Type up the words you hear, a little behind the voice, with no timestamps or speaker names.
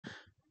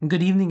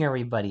Good evening,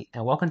 everybody,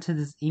 and welcome to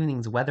this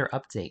evening's weather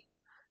update.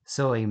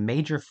 So, a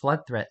major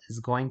flood threat is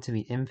going to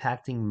be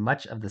impacting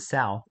much of the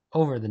South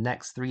over the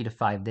next 3 to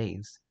 5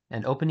 days.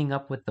 And opening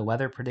up with the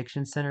Weather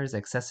Prediction Center's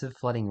excessive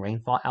flooding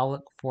rainfall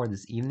outlook for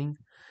this evening,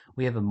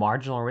 we have a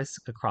marginal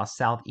risk across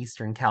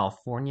southeastern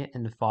California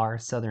into far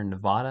southern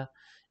Nevada,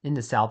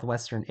 into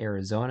southwestern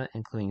Arizona,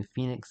 including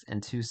Phoenix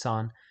and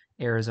Tucson,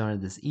 Arizona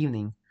this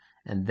evening,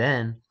 and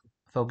then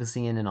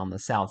focusing in on the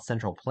south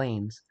central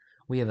plains.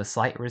 We have a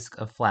slight risk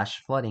of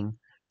flash flooding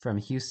from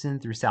Houston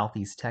through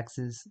southeast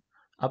Texas,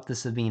 up the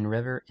Sabine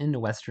River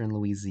into western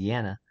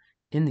Louisiana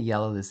in the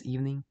yellow this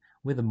evening,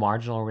 with a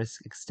marginal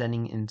risk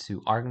extending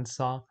into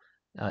Arkansas,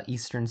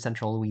 eastern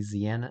central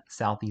Louisiana,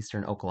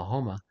 southeastern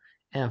Oklahoma,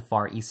 and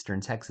far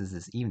eastern Texas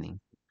this evening.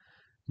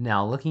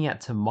 Now, looking at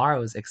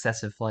tomorrow's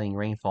excessive flooding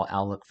rainfall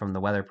outlook from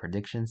the Weather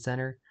Prediction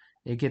Center,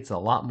 it gets a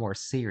lot more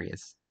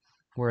serious,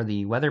 where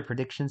the Weather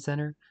Prediction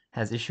Center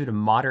has issued a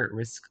moderate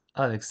risk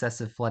of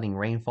excessive flooding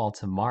rainfall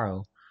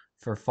tomorrow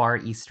for far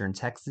eastern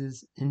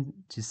Texas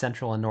into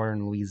central and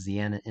northern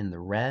Louisiana in the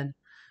red.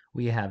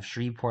 We have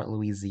Shreveport,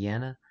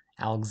 Louisiana,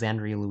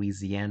 Alexandria,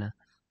 Louisiana,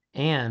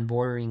 and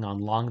bordering on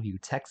Longview,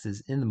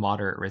 Texas in the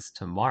moderate risk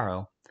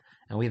tomorrow.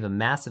 And we have a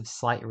massive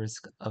slight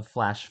risk of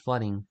flash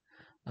flooding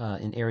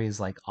in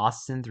areas like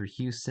Austin through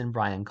Houston,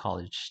 Bryan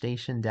College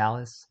Station,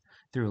 Dallas,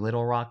 through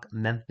Little Rock,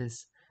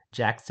 Memphis,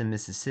 Jackson,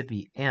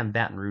 Mississippi, and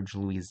Baton Rouge,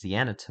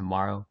 Louisiana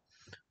tomorrow,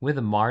 with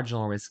a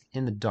marginal risk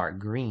in the dark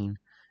green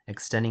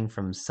extending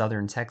from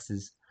southern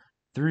Texas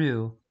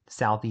through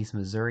southeast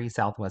Missouri,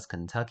 southwest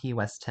Kentucky,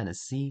 west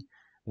Tennessee,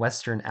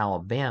 western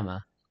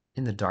Alabama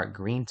in the dark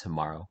green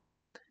tomorrow.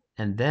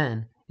 And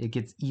then it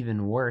gets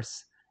even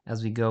worse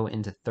as we go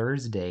into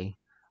Thursday.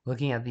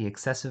 Looking at the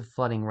excessive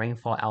flooding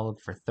rainfall outlook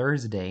for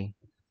Thursday,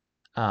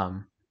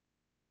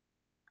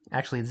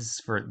 actually this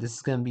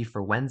is going to be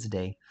for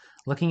Wednesday.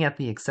 Looking at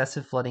the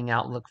excessive flooding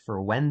outlook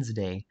for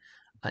Wednesday,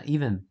 an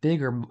even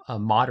bigger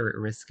moderate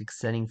risk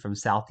extending from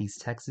southeast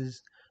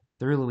Texas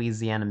through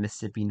Louisiana,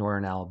 Mississippi,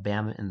 northern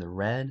Alabama in the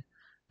red.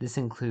 This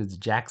includes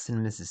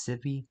Jackson,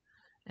 Mississippi,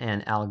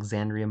 and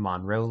Alexandria,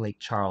 Monroe, Lake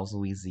Charles,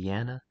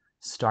 Louisiana,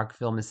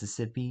 Starkville,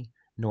 Mississippi,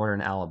 northern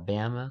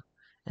Alabama,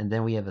 and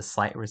then we have a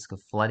slight risk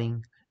of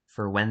flooding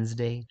for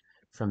Wednesday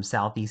from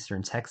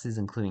southeastern Texas,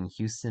 including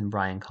Houston,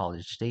 Bryan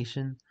College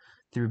Station,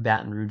 through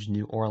Baton Rouge,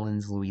 New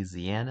Orleans,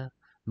 Louisiana,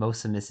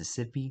 most of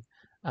Mississippi,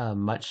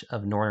 much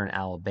of northern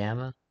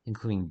Alabama,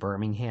 including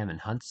Birmingham and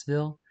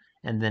Huntsville,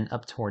 and then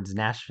up towards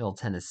Nashville,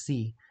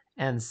 Tennessee,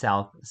 and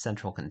south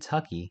central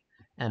Kentucky,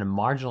 and a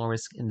marginal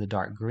risk in the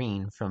dark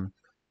green from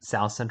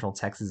south central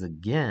Texas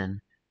again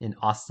in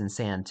Austin,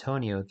 San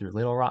Antonio through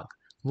Little Rock,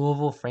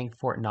 Louisville,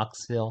 Frankfort,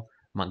 Knoxville,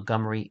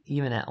 Montgomery,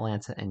 even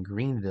Atlanta and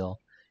Greenville,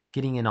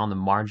 getting in on the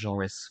marginal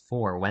risk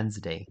for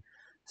Wednesday.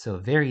 So, a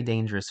very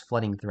dangerous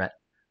flooding threat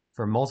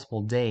for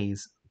multiple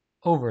days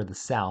over the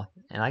south,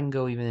 and I can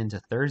go even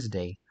into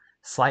Thursday.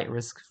 Slight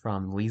risk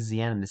from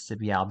Louisiana,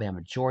 Mississippi,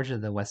 Alabama, Georgia,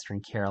 the Western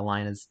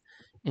Carolinas,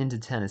 into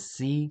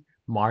Tennessee,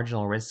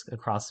 marginal risk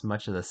across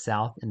much of the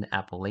south into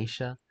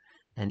Appalachia,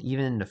 and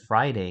even into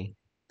Friday,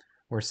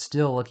 we're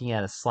still looking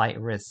at a slight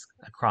risk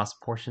across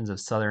portions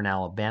of southern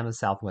Alabama,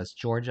 southwest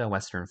Georgia,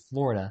 western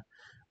Florida,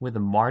 with a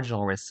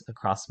marginal risk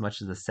across much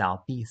of the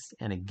southeast,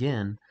 and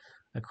again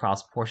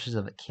across portions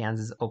of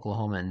Kansas,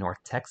 Oklahoma, and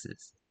North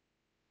Texas.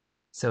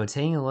 So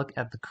taking a look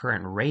at the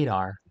current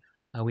radar,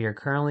 we are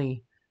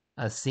currently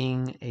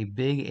seeing a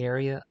big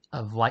area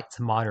of light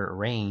to moderate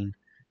rain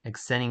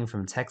extending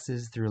from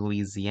Texas through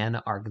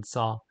Louisiana,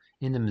 Arkansas,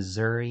 into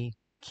Missouri,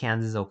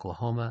 Kansas,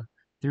 Oklahoma,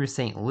 through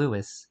St.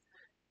 Louis.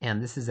 And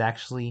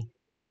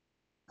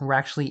we're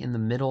actually in the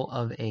middle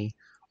of a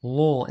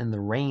lull in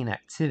the rain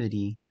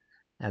activity,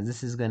 as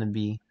this is going to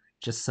be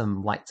just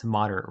some light to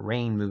moderate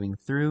rain moving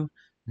through,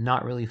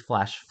 not really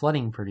flash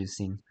flooding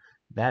producing.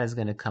 That is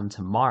going to come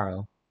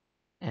tomorrow.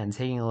 And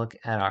taking a look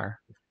at our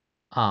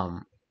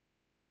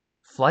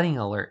flooding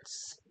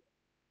alerts,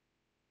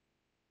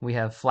 we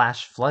have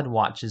flash flood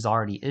watches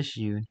already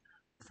issued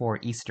for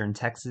eastern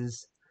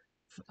Texas,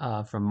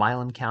 from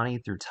Milam County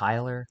through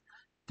Tyler,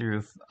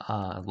 through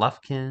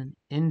Lufkin,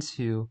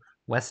 into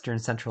western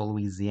central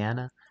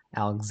Louisiana,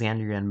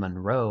 Alexandria, and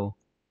Monroe,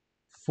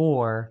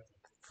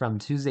 from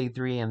Tuesday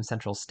 3 a.m.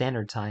 Central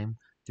Standard Time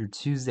through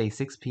Tuesday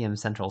 6 p.m.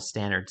 Central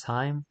Standard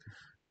Time,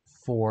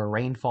 for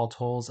rainfall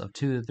totals of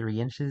 2 to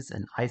 3 inches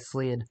and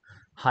isolated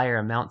higher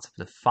amounts up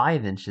to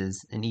 5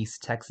 inches in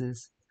East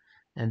Texas,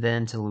 and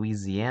then to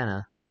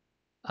Louisiana,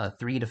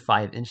 3 to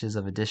 5 inches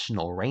of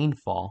additional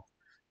rainfall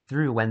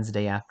through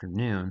Wednesday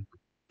afternoon,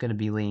 going to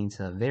be leading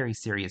to a very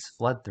serious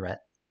flood threat.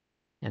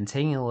 And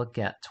taking a look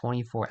at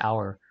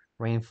 24-hour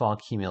rainfall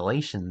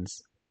accumulations,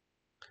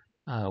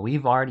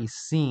 we've already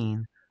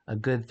seen a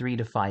good 3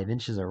 to 5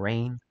 inches of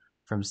rain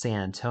from San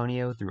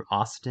Antonio through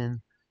Austin,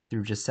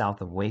 through just south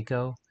of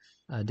Waco,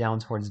 down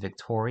towards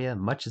Victoria.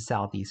 Much of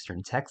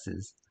southeastern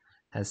Texas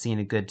has seen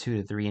a good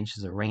 2 to 3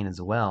 inches of rain as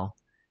well,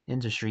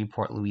 into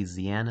Shreveport,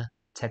 Louisiana,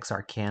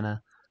 Texarkana,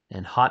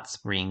 and Hot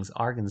Springs,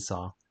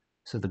 Arkansas.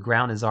 So the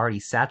ground is already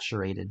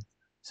saturated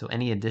So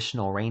any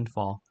additional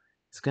rainfall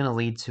is going to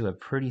lead to a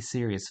pretty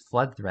serious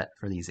flood threat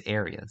for these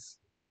areas.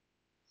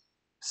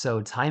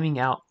 So timing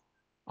out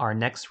our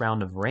next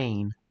round of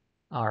rain,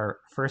 our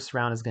first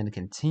round is going to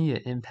continue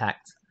to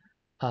impact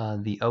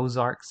the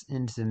Ozarks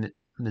into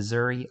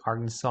Missouri,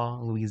 Arkansas,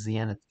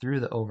 Louisiana through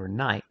the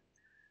overnight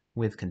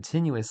with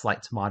continuous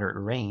light to moderate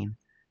rain.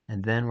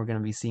 And then we're going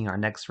to be seeing our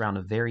next round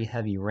of very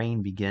heavy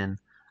rain begin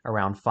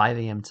around 5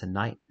 a.m.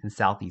 tonight in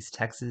southeast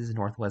Texas,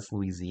 northwest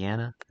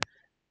Louisiana.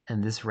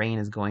 And this rain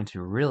is going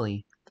to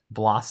really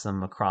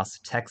blossom across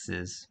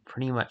Texas,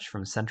 pretty much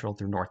from central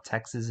through north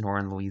Texas,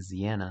 northern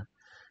Louisiana,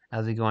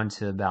 as we go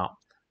into about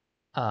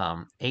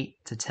 8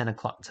 to 10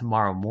 o'clock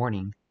tomorrow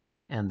morning.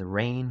 And the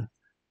rain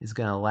is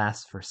going to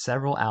last for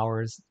several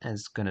hours and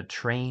it's going to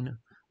train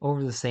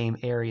over the same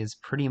areas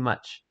pretty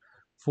much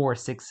for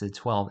 6 to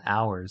 12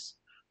 hours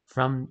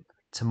from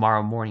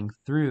tomorrow morning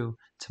through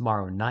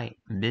tomorrow night,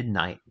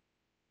 midnight.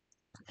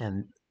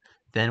 And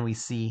then we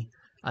see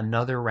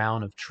another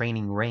round of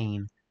training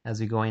rain as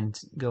we go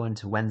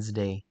into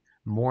Wednesday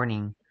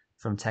morning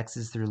from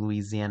Texas through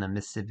Louisiana,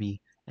 Mississippi,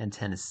 and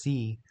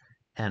Tennessee.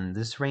 And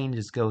this rain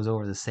just goes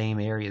over the same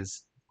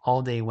areas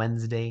all day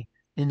Wednesday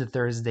into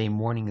Thursday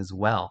morning as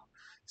well.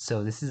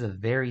 So this is a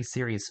very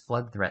serious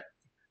flood threat,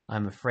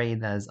 I'm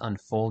afraid, that is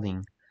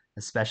unfolding,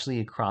 especially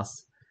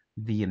across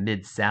the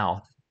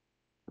Mid-South.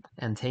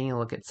 And taking a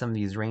look at some of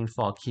these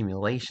rainfall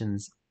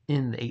accumulations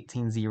in the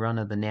 18Z run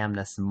of the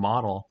NamNest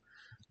model,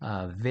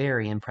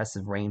 very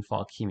impressive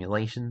rainfall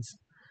accumulations.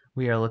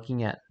 We are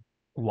looking at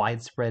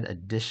widespread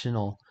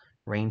additional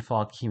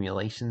rainfall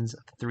accumulations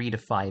of 3 to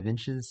 5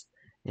 inches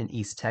in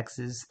East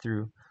Texas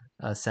through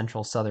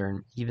central,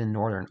 southern, even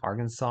northern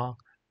Arkansas,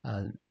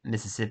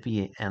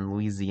 Mississippi, and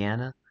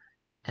Louisiana.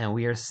 And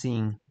we are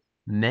seeing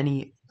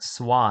many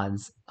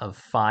swaths of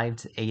 5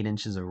 to 8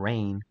 inches of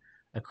rain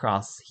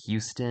across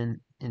Houston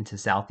into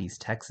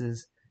southeast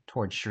Texas,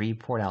 towards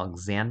Shreveport,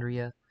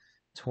 Alexandria,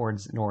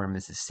 towards northern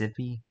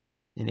Mississippi,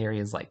 in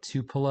areas like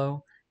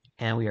Tupelo,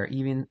 and we are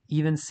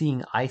even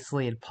seeing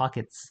isolated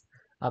pockets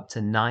up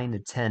to 9 to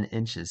 10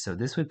 inches. So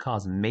this would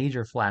cause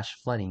major flash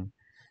flooding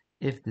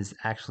if this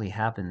actually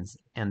happens,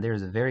 and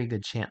there's a very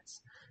good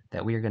chance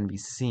that we are going to be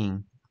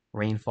seeing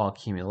rainfall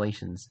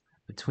accumulations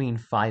between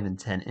 5 and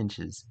 10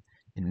 inches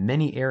in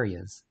many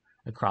areas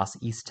across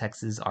East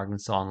Texas,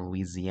 Arkansas, and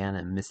Louisiana,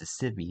 and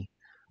Mississippi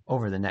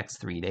over the next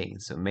 3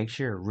 days. So make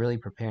sure you're really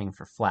preparing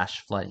for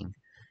flash flooding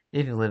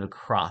if you live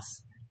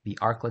across the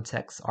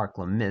Arklatex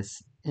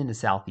Mist into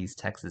southeast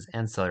Texas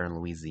and southern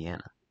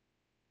Louisiana.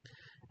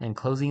 And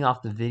closing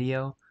off the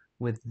video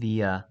with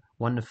the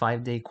 1 to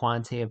 5 day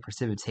quantitative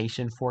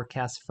precipitation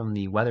forecast from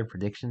the Weather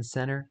Prediction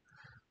Center.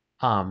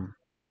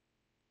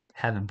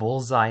 Have a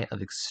bullseye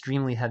of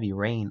extremely heavy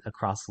rain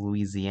across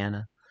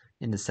Louisiana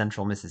into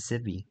central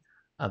Mississippi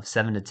of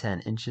 7 to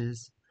 10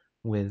 inches,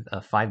 with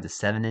 5 to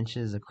 7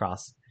 inches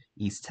across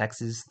East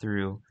Texas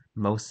through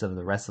most of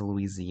the rest of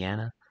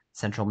Louisiana,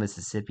 central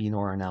Mississippi,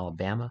 northern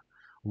Alabama,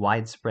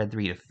 widespread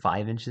 3 to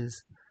 5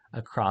 inches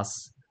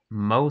across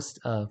most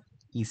of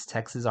East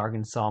Texas,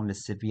 Arkansas,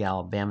 Mississippi,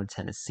 Alabama,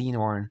 Tennessee,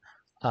 northern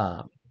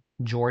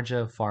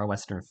Georgia, far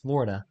western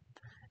Florida,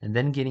 and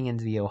then getting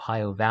into the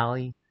Ohio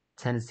Valley,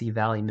 Tennessee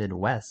Valley,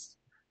 Midwest,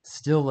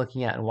 still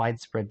looking at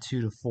widespread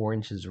 2 to 4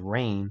 inches of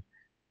rain,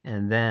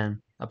 and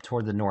then up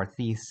toward the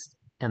Northeast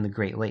and the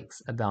Great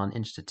Lakes, about 1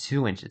 inch to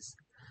 2 inches.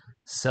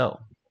 So,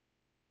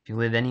 if you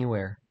live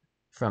anywhere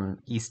from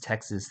East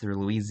Texas through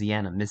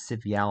Louisiana,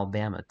 Mississippi,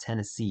 Alabama,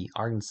 Tennessee,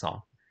 Arkansas,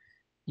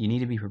 you need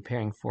to be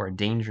preparing for a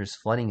dangerous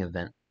flooding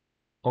event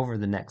over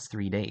the next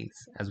 3 days,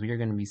 as we are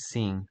going to be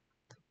seeing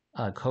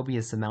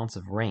copious amounts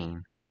of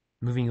rain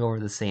moving over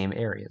the same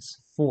areas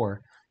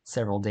for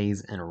several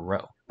days in a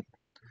row.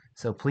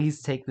 So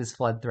please take this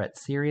flood threat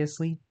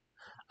seriously.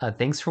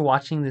 Thanks for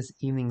watching this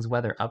evening's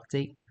weather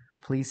update.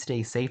 Please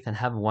stay safe and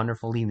have a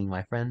wonderful evening,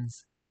 my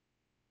friends.